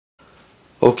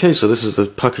Okay, so this is the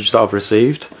package that I've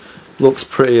received. Looks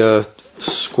pretty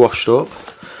squashed up,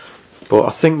 but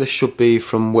I think this should be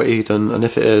from Witeden, and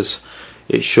if it is,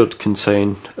 it should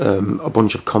contain a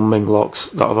bunch of Kong Ming Locks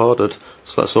that I've ordered.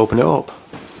 So let's open it up.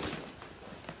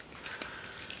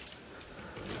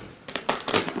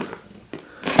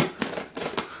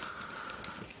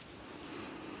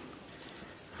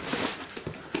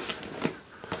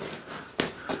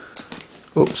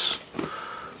 Oops,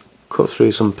 cut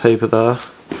through some paper there.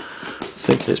 I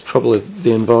think it's probably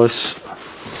the invoice.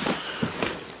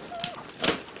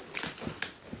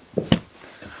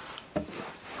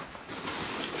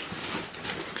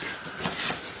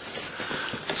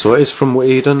 So it is from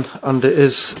Witeden, and it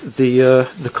is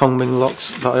the Kong Ming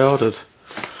Locks that I ordered.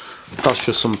 That's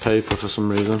just some paper for some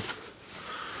reason.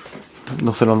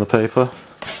 Nothing on the paper.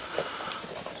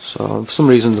 So for some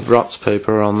reason they've wrapped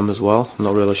paper around them as well. I'm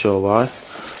not really sure why.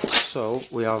 So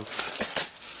we have,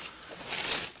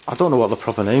 I don't know what the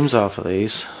proper names are for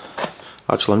these.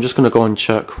 Actually, I'm just going to go and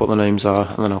check what the names are,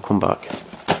 and then I'll come back.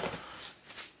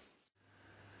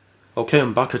 Okay,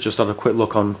 I'm back. I just had a quick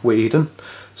look on Witeden.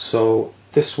 So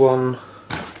this one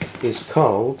is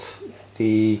called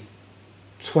the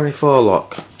 24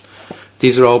 lock.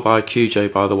 These are all by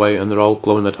QJ, by the way, and they're all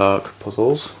glow in the dark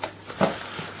puzzles.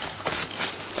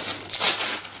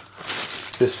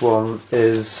 This one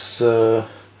is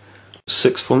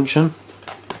 6 function.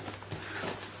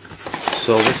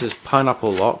 So this is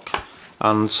pineapple lock,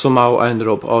 and somehow I ended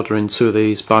up ordering 2 of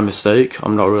these by mistake.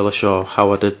 I'm not really sure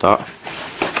how I did that.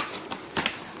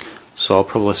 So I'll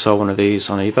probably sell one of these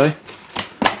on eBay.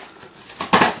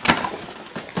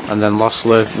 And then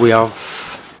lastly we have,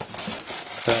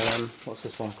 what's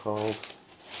this one called?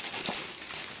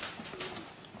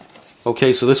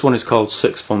 Okay, so this one is called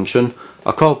 6 function.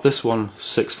 I called this one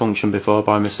 6 function before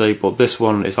by mistake, but this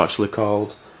one is actually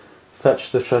called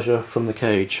Fetch the Treasure from the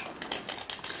Cage.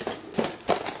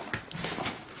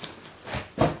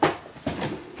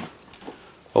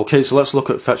 Okay, so let's look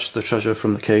at Fetch the Treasure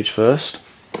from the Cage first.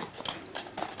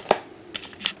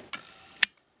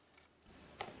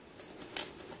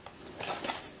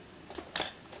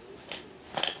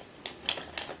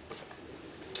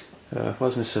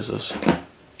 Where's my scissors?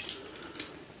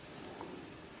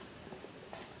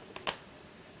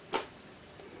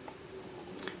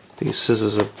 These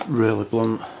scissors are really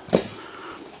blunt.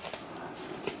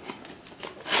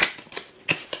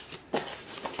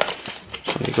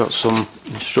 So you've got some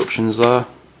instructions there.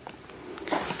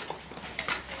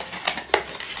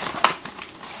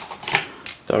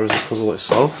 There is the puzzle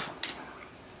itself.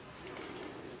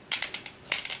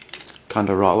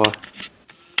 Kind of rattler.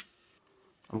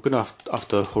 I'm going to have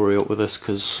to hurry up with this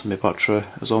because my battery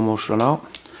has almost run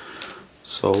out.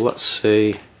 So let's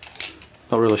see.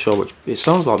 Not really sure which. It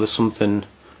sounds like there's something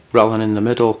rattling in the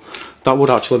middle. That would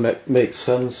actually make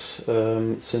sense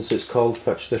since it's called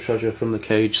Fetch the Treasure from the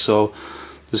Cage. So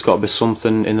there's got to be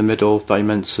something in the middle that you're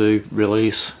meant to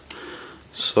release.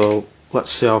 So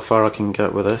let's see how far I can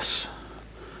get with this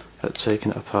at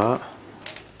taking it apart.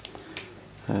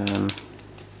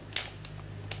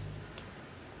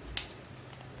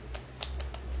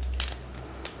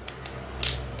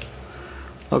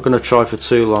 Not going to try for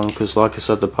too long because, like I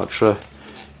said, the battery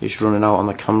is running out on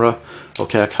the camera.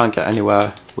 Okay, I can't get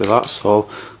anywhere with that, so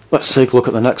let's take a look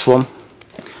at the next one.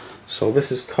 So this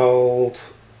is called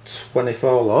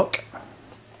 24 lock.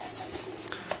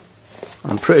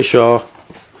 I'm pretty sure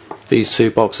these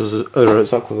 2 boxes are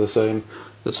exactly the same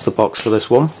as the box for this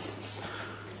one.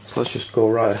 So let's just go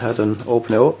right ahead and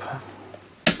open it up.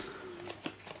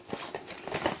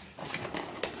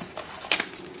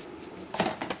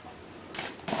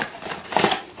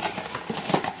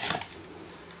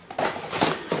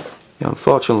 Yeah,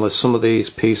 unfortunately some of these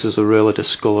pieces are really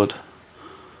discoloured.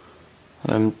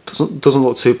 Doesn't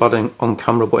look too bad on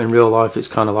camera, but in real life it's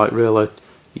kind of like really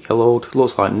yellowed. It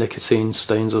looks like nicotine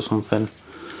stains or something.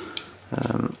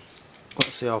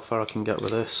 Let's see how far I can get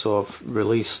with this. So I've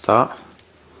released that.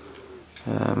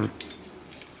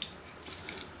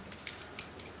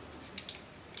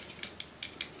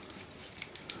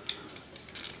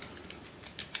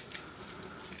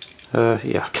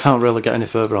 Yeah, I can't really get any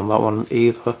further on that one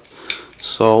either.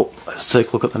 So let's take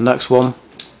a look at the next one.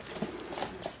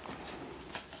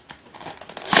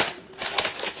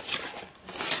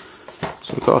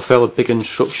 So we've got a fairly big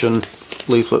instruction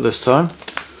leaflet this time.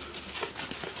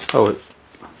 Oh,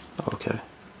 okay.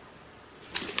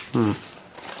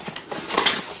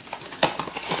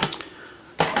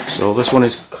 So this one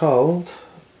is called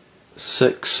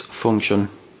 6 function.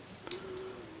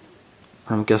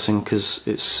 I'm guessing because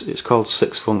it's called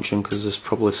 6 function because there's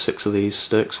probably 6 of these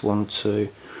sticks. 1, 2,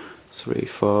 3,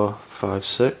 4, 5,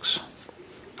 6.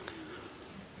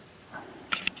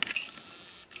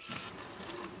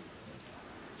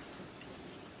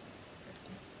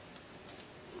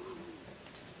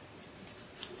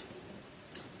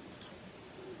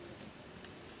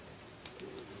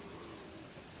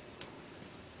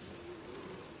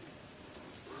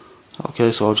 Okay,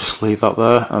 so I'll just leave that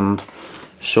there and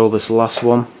show this last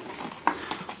one.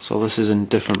 So this is in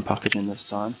different packaging this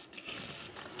time.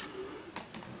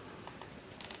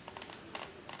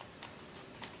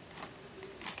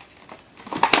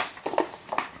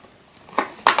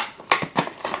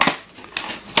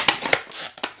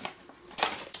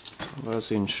 There's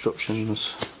the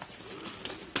instructions.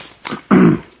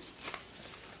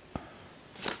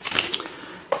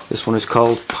 This one is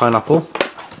called Pineapple.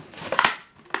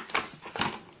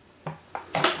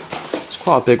 It's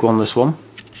quite a big one, this one.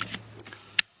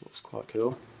 Looks quite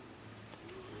cool.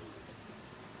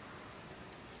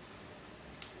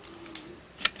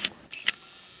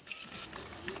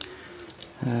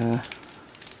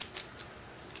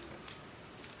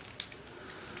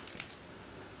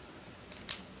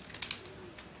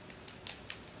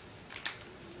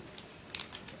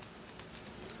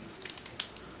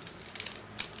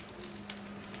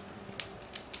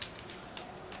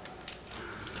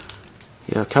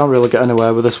 Yeah, I can't really get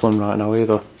anywhere with this one right now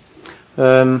either.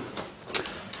 But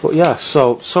yeah,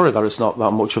 so sorry that it's not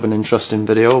that much of an interesting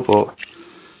video, but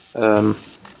I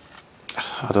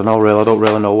don't know really, I don't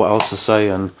really know what else to say,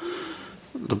 and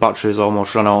the battery's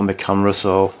almost run out on my camera,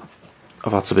 so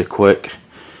I've had to be quick.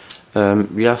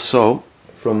 Yeah, so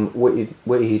from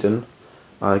Witeden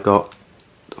I got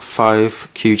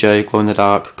 5 QJ glow in the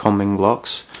dark Kong Ming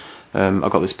Locks. I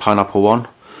got this pineapple one.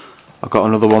 I got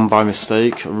another one by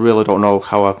mistake. I really don't know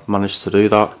how I managed to do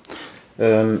that.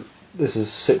 This is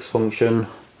 6 function.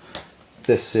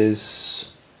 This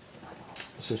is,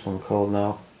 what's this one called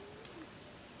now?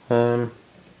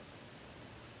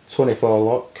 24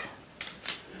 lock.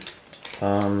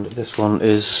 And this one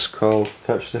is called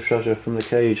Fetch the Treasure from the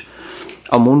Cage.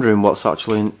 I'm wondering what's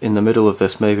actually in the middle of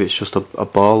this. Maybe it's just a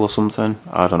ball or something.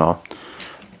 I don't know.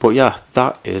 But yeah,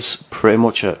 that is pretty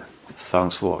much it.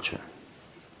 Thanks for watching.